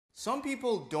Some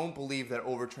people don't believe that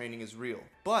overtraining is real,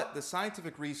 but the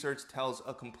scientific research tells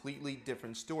a completely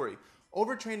different story.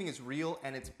 Overtraining is real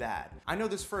and it's bad. I know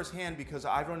this firsthand because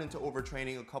I've run into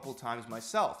overtraining a couple times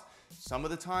myself. Some of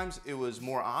the times it was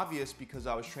more obvious because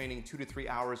I was training 2 to 3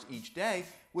 hours each day,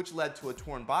 which led to a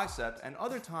torn bicep, and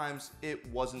other times it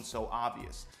wasn't so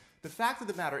obvious. The fact of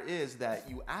the matter is that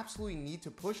you absolutely need to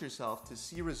push yourself to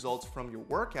see results from your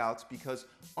workouts because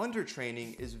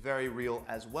undertraining is very real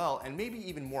as well, and maybe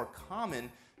even more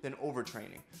common than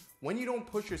overtraining. When you don't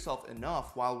push yourself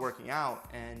enough while working out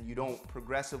and you don't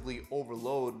progressively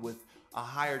overload with a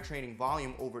higher training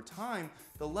volume over time,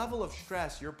 the level of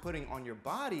stress you're putting on your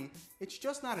body, it's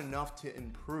just not enough to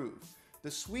improve.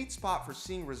 The sweet spot for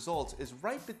seeing results is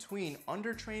right between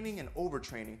undertraining and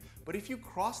overtraining, but if you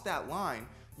cross that line,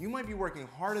 you might be working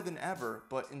harder than ever,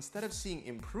 but instead of seeing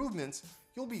improvements,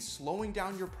 you'll be slowing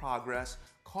down your progress,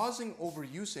 causing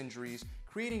overuse injuries,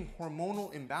 creating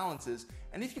hormonal imbalances,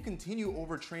 and if you continue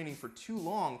overtraining for too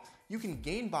long, you can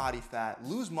gain body fat,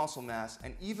 lose muscle mass,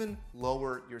 and even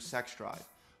lower your sex drive.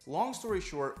 Long story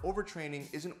short,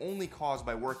 overtraining isn't only caused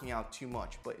by working out too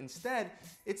much, but instead,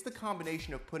 it's the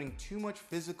combination of putting too much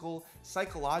physical,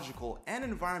 psychological, and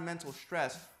environmental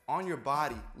stress on your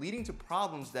body, leading to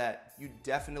problems that you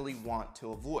definitely want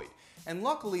to avoid. And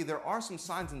luckily, there are some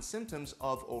signs and symptoms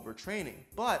of overtraining,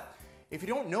 but if you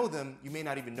don't know them, you may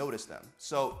not even notice them.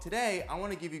 So today, I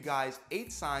wanna give you guys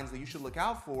 8 signs that you should look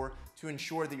out for to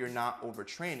ensure that you're not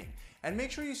overtraining. And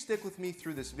make sure you stick with me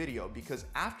through this video because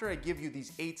after I give you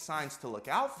these 8 signs to look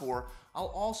out for, I'll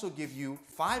also give you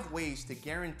 5 ways to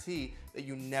guarantee that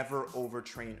you never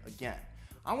overtrain again.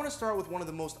 I wanna start with one of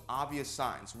the most obvious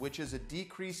signs, which is a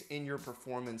decrease in your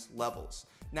performance levels.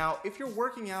 Now, if you're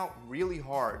working out really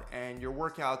hard and your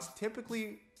workouts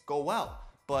typically go well,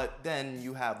 but then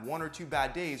you have 1 or 2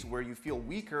 bad days where you feel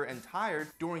weaker and tired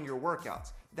during your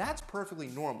workouts, that's perfectly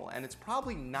normal, and it's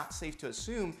probably not safe to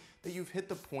assume that you've hit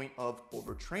the point of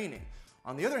overtraining.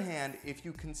 On the other hand, if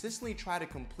you consistently try to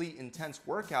complete intense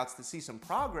workouts to see some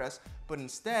progress, but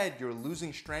instead you're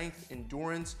losing strength,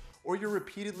 endurance, or you're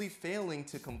repeatedly failing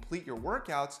to complete your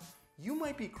workouts, you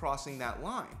might be crossing that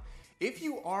line. If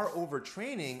you are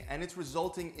overtraining and it's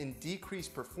resulting in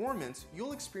decreased performance,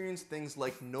 you'll experience things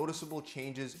like noticeable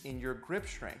changes in your grip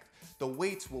strength. The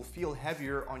weights will feel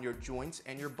heavier on your joints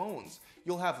and your bones.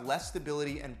 You'll have less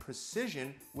stability and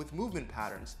precision with movement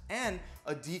patterns, and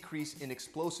a decrease in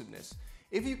explosiveness.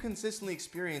 If you consistently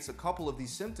experience a couple of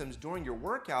these symptoms during your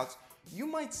workouts, you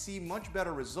might see much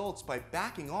better results by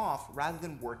backing off rather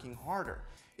than working harder.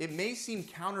 It may seem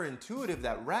counterintuitive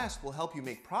that rest will help you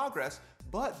make progress,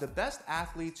 but the best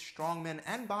athletes, strongmen,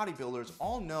 and bodybuilders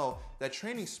all know that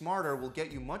training smarter will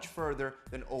get you much further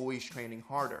than always training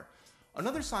harder.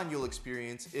 Another sign you'll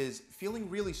experience is feeling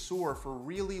really sore for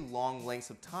really long lengths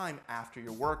of time after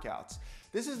your workouts.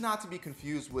 This is not to be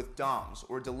confused with DOMS,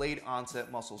 or delayed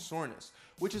onset muscle soreness,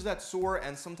 which is that sore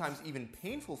and sometimes even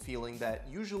painful feeling that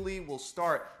usually will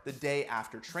start the day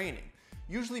after training,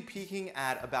 usually peaking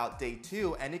at about day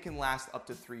 2, and it can last up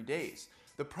to 3 days.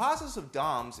 The process of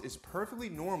DOMS is perfectly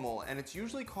normal, and it's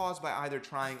usually caused by either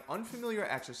trying unfamiliar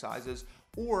exercises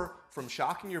or from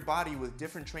shocking your body with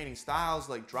different training styles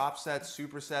like drop sets,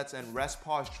 supersets, and rest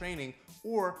pause training,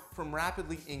 or from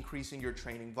rapidly increasing your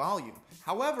training volume.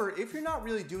 However, if you're not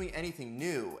really doing anything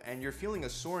new and you're feeling a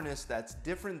soreness that's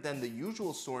different than the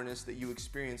usual soreness that you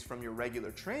experience from your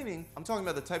regular training, I'm talking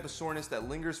about the type of soreness that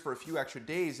lingers for a few extra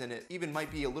days and it even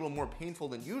might be a little more painful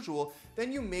than usual,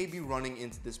 then you may be running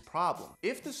into this problem.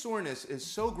 If the soreness is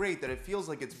so great that it feels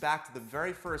like it's back to the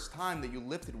very first time that you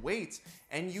lifted weights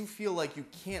and you feel like you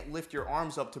can't lift your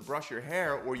arms up to brush your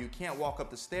hair, or you can't walk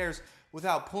up the stairs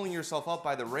without pulling yourself up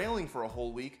by the railing for a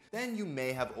whole week, then you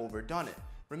may have overdone it.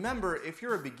 Remember, if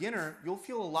you're a beginner, you'll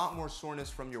feel a lot more soreness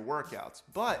from your workouts,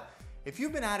 but if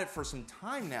you've been at it for some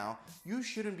time now, you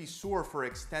shouldn't be sore for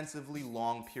extensively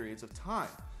long periods of time.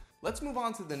 Let's move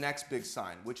on to the next big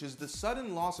sign, which is the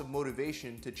sudden loss of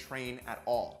motivation to train at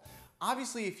all.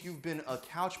 Obviously, if you've been a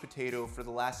couch potato for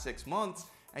the last 6 months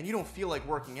and you don't feel like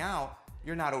working out,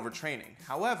 you're not overtraining.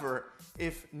 However,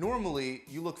 if normally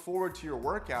you look forward to your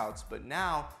workouts, but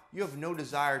now you have no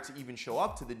desire to even show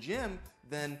up to the gym,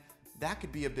 then that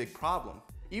could be a big problem.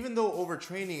 Even though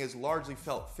overtraining is largely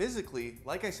felt physically,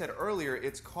 like I said earlier,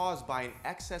 it's caused by an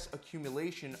excess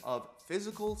accumulation of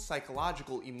physical,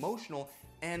 psychological, emotional,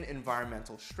 and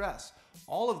environmental stress.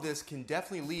 All of this can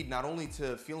definitely lead not only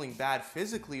to feeling bad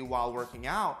physically while working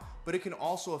out, but it can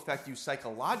also affect you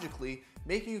psychologically,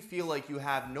 making you feel like you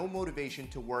have no motivation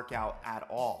to work out at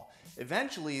all.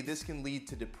 Eventually, this can lead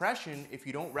to depression if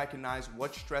you don't recognize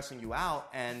what's stressing you out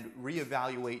and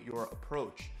reevaluate your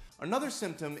approach. Another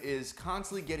symptom is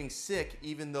constantly getting sick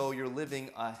even though you're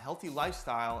living a healthy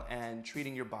lifestyle and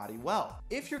treating your body well.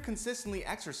 If you're consistently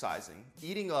exercising,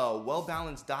 eating a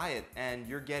well-balanced diet, and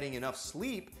you're getting enough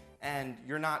sleep, and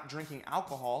you're not drinking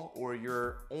alcohol, or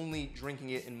you're only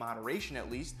drinking it in moderation at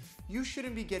least, you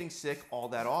shouldn't be getting sick all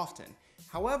that often.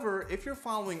 However, if you're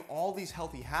following all these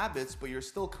healthy habits, but you're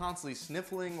still constantly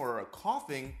sniffling or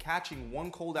coughing, catching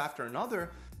one cold after another,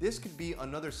 this could be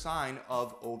another sign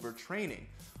of overtraining.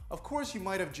 Of course, you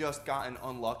might have just gotten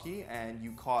unlucky and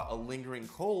you caught a lingering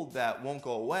cold that won't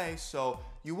go away, so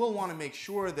you will want to make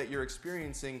sure that you're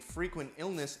experiencing frequent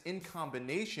illness in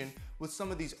combination with some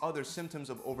of these other symptoms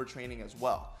of overtraining as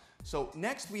well. So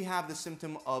next we have the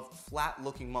symptom of flat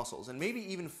looking muscles and maybe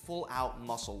even full out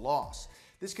muscle loss.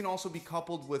 This can also be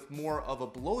coupled with more of a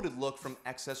bloated look from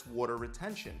excess water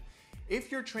retention.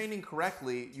 If you're training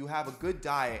correctly, you have a good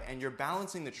diet, and you're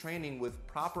balancing the training with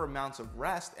proper amounts of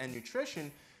rest and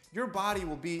nutrition, your body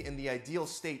will be in the ideal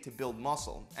state to build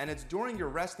muscle. And it's during your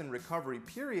rest and recovery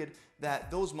period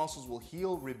that those muscles will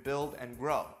heal, rebuild, and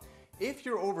grow. If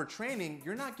you're overtraining,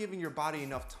 you're not giving your body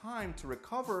enough time to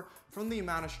recover from the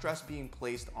amount of stress being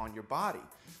placed on your body.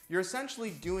 You're essentially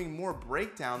doing more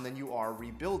breakdown than you are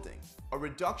rebuilding. A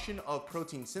reduction of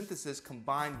protein synthesis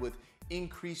combined with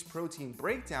increased protein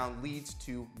breakdown leads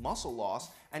to muscle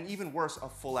loss, and even worse, a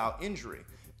full-out injury.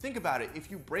 Think about it,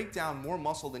 if you break down more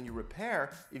muscle than you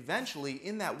repair, eventually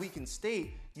in that weakened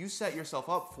state, you set yourself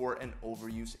up for an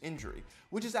overuse injury,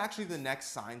 which is actually the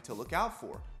next sign to look out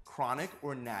for. Chronic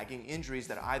or nagging injuries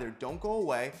that either don't go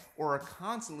away or are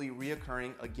constantly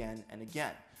reoccurring again and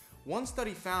again. One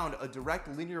study found a direct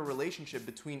linear relationship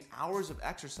between hours of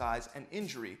exercise and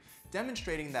injury,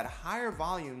 demonstrating that higher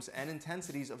volumes and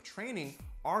intensities of training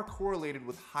are correlated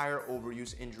with higher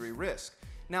overuse injury risk.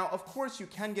 Now, of course, you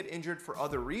can get injured for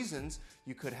other reasons.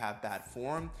 You could have bad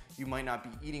form, you might not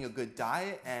be eating a good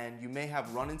diet, and you may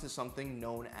have run into something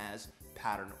known as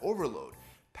pattern overload.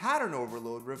 Pattern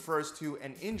overload refers to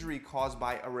an injury caused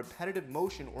by a repetitive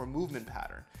motion or movement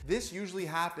pattern. This usually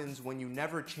happens when you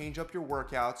never change up your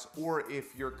workouts, or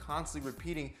if you're constantly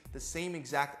repeating the same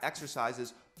exact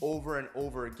exercises over and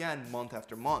over again month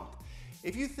after month.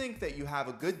 If you think that you have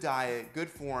a good diet, good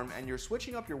form, and you're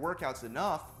switching up your workouts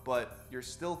enough, but you're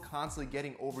still constantly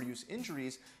getting overuse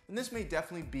injuries, then this may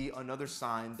definitely be another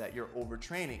sign that you're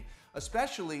overtraining,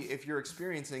 especially if you're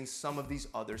experiencing some of these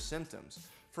other symptoms.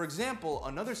 For example,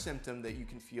 another symptom that you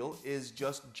can feel is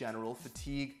just general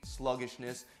fatigue,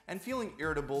 sluggishness, and feeling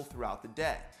irritable throughout the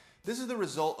day. This is the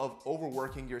result of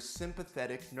overworking your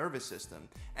sympathetic nervous system,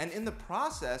 and in the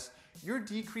process, you're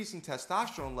decreasing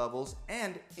testosterone levels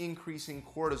and increasing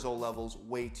cortisol levels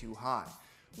way too high.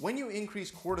 When you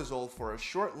increase cortisol for a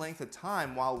short length of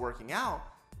time while working out,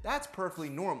 that's perfectly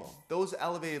normal. Those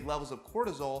elevated levels of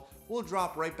cortisol will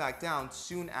drop right back down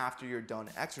soon after you're done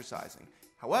exercising.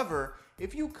 However,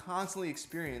 if you constantly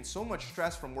experience so much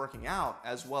stress from working out,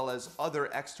 as well as other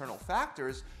external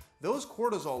factors, those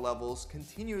cortisol levels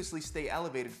continuously stay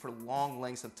elevated for long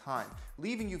lengths of time,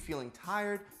 leaving you feeling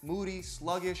tired, moody,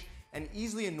 sluggish, and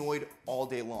easily annoyed all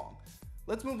day long.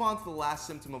 Let's move on to the last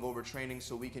symptom of overtraining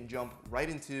so we can jump right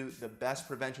into the best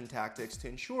prevention tactics to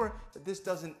ensure that this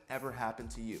doesn't ever happen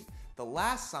to you. The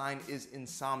last sign is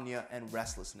insomnia and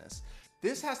restlessness.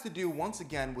 This has to do once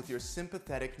again with your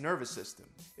sympathetic nervous system.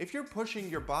 If you're pushing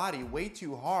your body way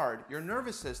too hard, your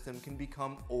nervous system can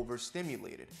become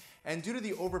overstimulated. And due to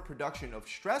the overproduction of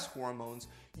stress hormones,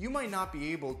 you might not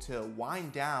be able to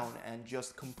wind down and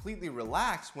just completely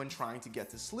relax when trying to get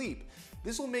to sleep.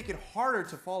 This will make it harder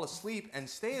to fall asleep and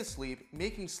stay asleep,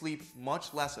 making sleep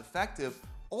much less effective,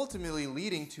 ultimately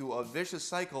leading to a vicious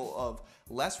cycle of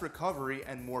less recovery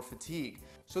and more fatigue.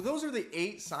 So those are the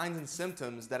 8 signs and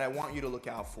symptoms that I want you to look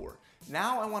out for.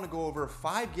 Now I want to go over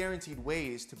 5 guaranteed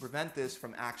ways to prevent this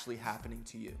from actually happening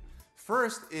to you.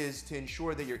 First is to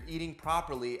ensure that you're eating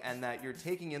properly and that you're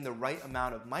taking in the right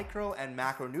amount of micro and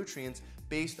macronutrients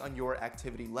based on your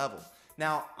activity level.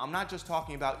 Now, I'm not just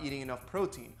talking about eating enough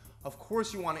protein. Of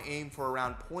course, you want to aim for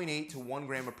around 0.8 to 1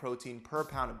 gram of protein per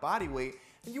pound of body weight,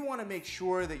 and you want to make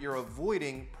sure that you're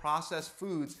avoiding processed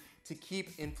foods to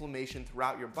keep inflammation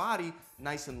throughout your body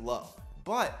nice and low.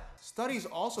 But studies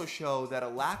also show that a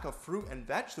lack of fruit and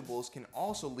vegetables can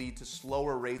also lead to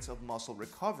slower rates of muscle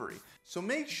recovery. So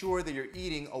make sure that you're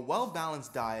eating a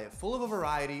well-balanced diet full of a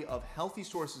variety of healthy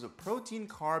sources of protein,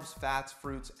 carbs, fats,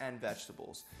 fruits, and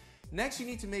vegetables. Next, you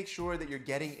need to make sure that you're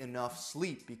getting enough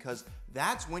sleep, because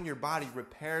that's when your body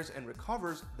repairs and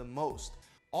recovers the most.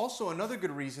 Also, another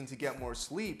good reason to get more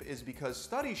sleep is because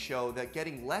studies show that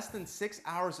getting less than 6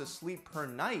 hours of sleep per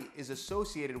night is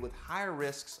associated with higher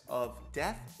risks of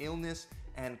death, illness,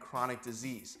 and chronic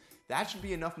disease. That should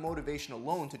be enough motivation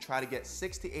alone to try to get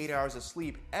 6 to 8 hours of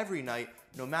sleep every night,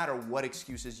 no matter what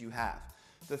excuses you have.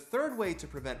 The third way to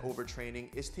prevent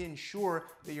overtraining is to ensure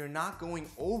that you're not going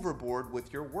overboard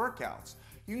with your workouts.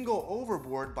 You can go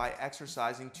overboard by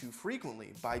exercising too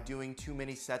frequently, by doing too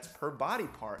many sets per body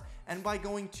part, and by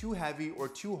going too heavy or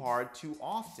too hard too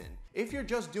often. If you're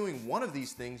just doing one of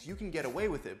these things, you can get away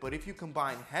with it, but if you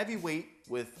combine heavy weight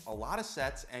with a lot of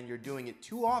sets and you're doing it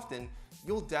too often,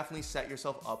 you'll definitely set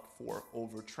yourself up for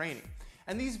overtraining.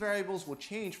 And these variables will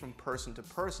change from person to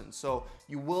person, so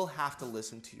you will have to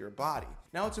listen to your body.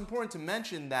 Now, it's important to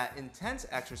mention that intense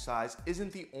exercise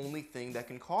isn't the only thing that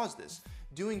can cause this.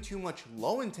 Doing too much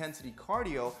low-intensity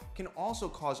cardio can also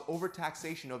cause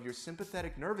overtaxation of your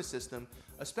sympathetic nervous system,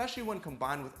 especially when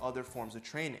combined with other forms of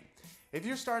training. If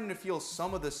you're starting to feel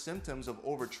some of the symptoms of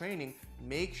overtraining,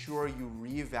 make sure you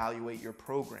reevaluate your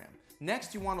program.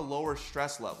 Next, you want to lower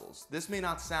stress levels. This may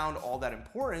not sound all that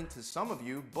important to some of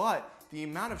you, but the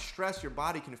amount of stress your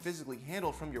body can physically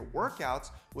handle from your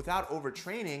workouts without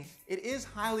overtraining, it is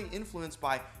highly influenced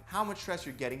by how much stress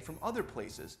you're getting from other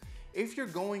places. If you're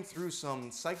going through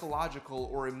some psychological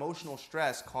or emotional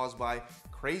stress caused by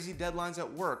crazy deadlines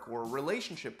at work or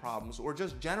relationship problems or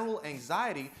just general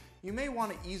anxiety, you may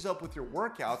want to ease up with your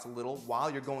workouts a little while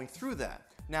you're going through that.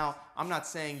 Now, I'm not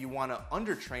saying you want to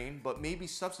undertrain, but maybe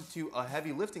substitute a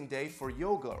heavy lifting day for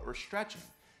yoga or stretching.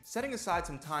 Setting aside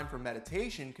some time for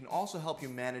meditation can also help you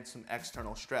manage some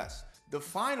external stress. The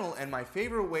final and my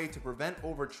favorite way to prevent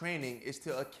overtraining is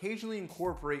to occasionally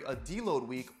incorporate a deload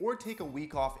week or take a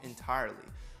week off entirely.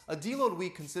 A deload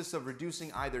week consists of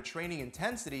reducing either training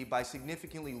intensity by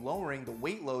significantly lowering the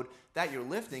weight load that you're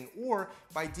lifting, or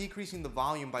by decreasing the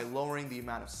volume by lowering the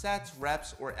amount of sets,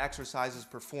 reps, or exercises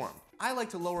performed. I like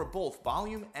to lower both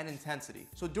volume and intensity.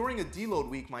 So during a deload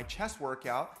week, my chest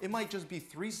workout, it might just be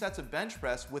 3 sets of bench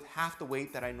press with half the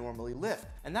weight that I normally lift,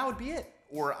 and that would be it.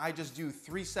 Or I just do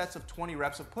 3 sets of 20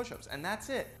 reps of push-ups, and that's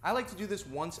it. I like to do this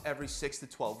once every 6 to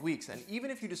 12 weeks, and even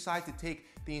if you decide to take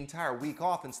the entire week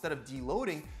off instead of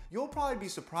deloading, you'll probably be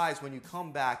surprised when you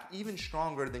come back even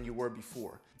stronger than you were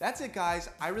before. That's it, guys.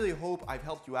 I really hope I've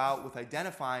helped you out with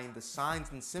identifying the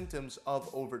signs and symptoms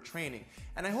of overtraining,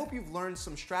 and I hope you've learned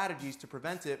some strategies to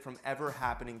prevent it from ever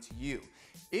happening to you.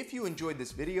 If you enjoyed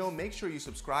this video, make sure you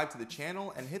subscribe to the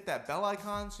channel and hit that bell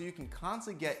icon so you can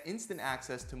constantly get instant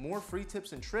access to more free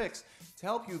tips and tricks to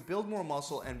help you build more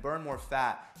muscle and burn more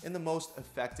fat in the most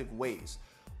effective ways.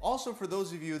 Also, for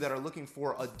those of you that are looking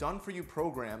for a done-for-you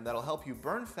program that'll help you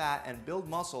burn fat and build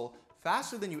muscle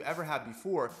faster than you ever have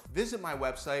before, visit my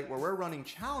website where we're running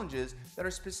challenges that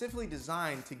are specifically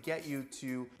designed to get you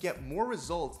to get more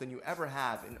results than you ever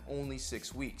have in only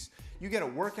 6 weeks. You get a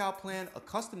workout plan, a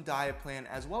custom diet plan,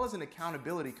 as well as an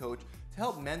accountability coach to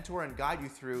help mentor and guide you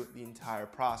through the entire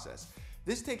process.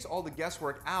 This takes all the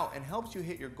guesswork out and helps you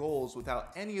hit your goals without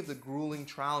any of the grueling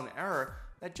trial and error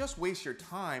that just wastes your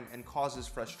time and causes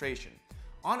frustration.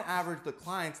 On average, the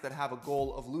clients that have a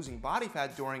goal of losing body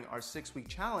fat during our 6-week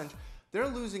challenge, they're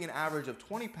losing an average of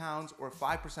 20 pounds or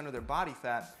 5% of their body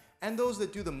fat, and those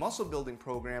that do the muscle building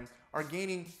program are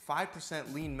gaining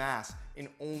 5% lean mass in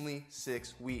only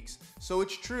 6 weeks. So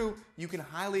it's true, you can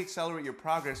highly accelerate your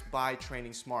progress by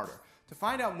training smarter. To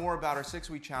find out more about our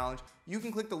 6-week challenge, you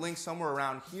can click the link somewhere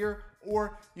around here,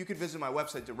 or you could visit my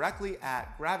website directly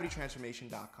at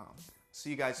gravitytransformation.com. See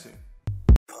you guys soon.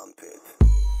 Pump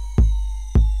it.